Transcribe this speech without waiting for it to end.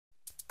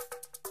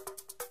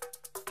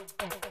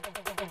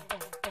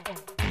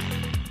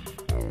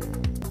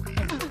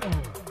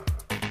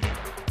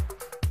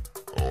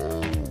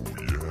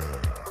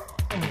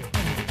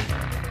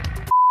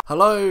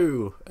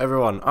Hello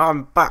everyone,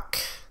 I'm back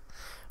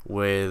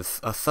with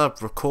a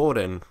third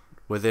recording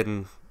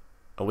within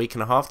a week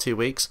and a half, 2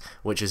 weeks,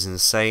 which is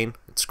insane,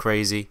 it's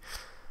crazy.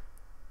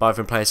 But I've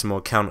been playing some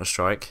more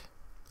Counter-Strike,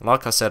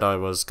 like I said I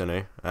was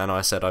gonna, and I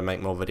said I'd make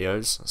more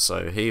videos,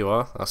 so here you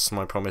are, that's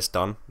my promise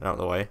done, out of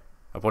the way.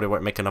 I probably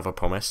won't make another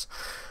promise.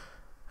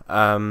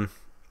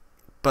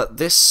 But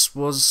this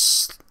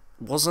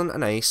wasn't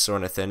an ace or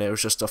anything, it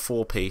was just a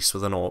 4-piece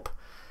with an AWP,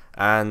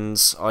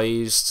 and I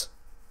used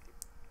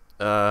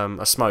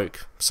a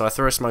smoke. So I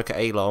threw a smoke at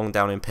A long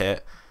down in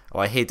pit.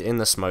 I hid in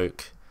the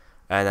smoke,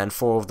 and then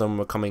 4 of them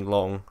were coming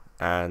long.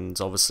 And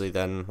obviously,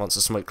 then once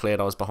the smoke cleared,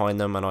 I was behind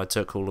them, and I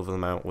took all of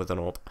them out with an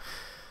AWP.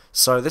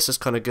 So this is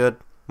kind of good.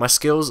 My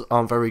skills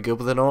aren't very good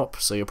with an AWP,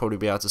 so you'll probably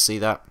be able to see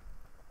that.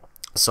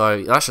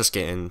 So let's just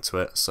get into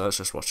it. So let's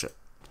just watch it.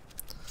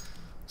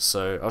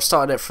 So I've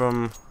started it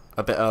from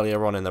a bit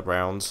earlier on in the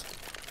round,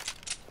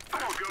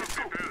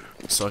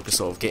 so I can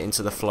sort of get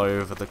into the flow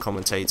of the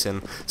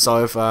commentating.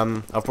 So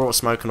I've brought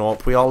smoke and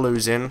AWP. We are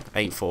losing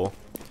 8-4.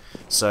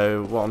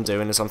 So what I'm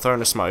doing is I'm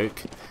throwing a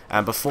smoke,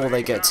 and before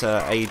they get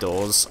to A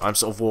doors, I'm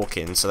sort of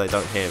walking so they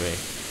don't hear me.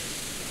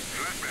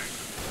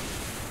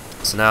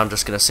 So now I'm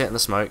just going to sit in the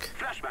smoke,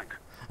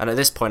 and at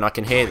this point I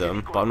can hear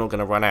them, but I'm not going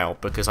to run out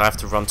because I have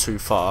to run too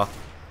far.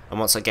 And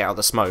once I get out of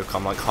the smoke,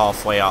 I'm like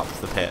halfway up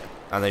the pit,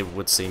 and they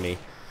would see me.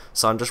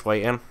 So I'm just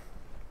waiting.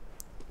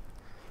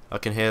 I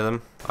can hear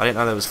them. I didn't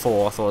know there was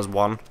 4, I thought it was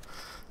 1.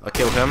 I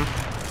kill him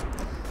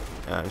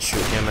and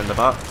shoot him in the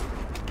butt.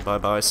 Bye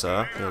bye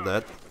sir, you're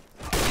dead.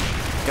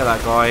 Get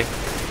that guy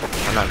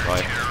and that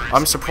guy.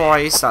 I'm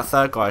surprised that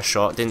third guy I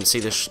shot didn't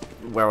see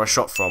where I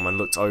shot from and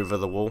looked over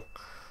the wall.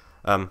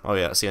 Oh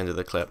yeah, that's the end of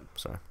the clip,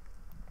 so.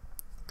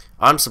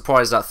 I'm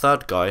surprised that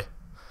third guy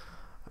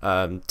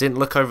didn't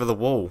look over the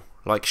wall.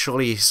 Like,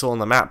 surely he saw on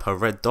the map a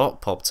red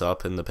dot popped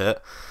up in the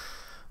pit.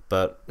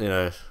 But, you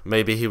know,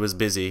 maybe he was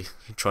busy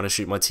trying to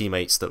shoot my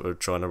teammates that were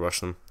trying to rush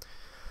them.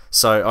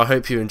 So, I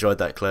hope you enjoyed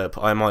that clip.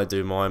 I might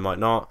do more, I might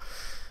not.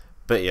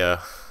 But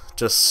yeah,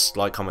 just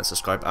like, comment,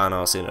 subscribe, and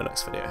I'll see you in the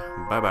next video.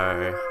 Bye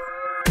bye.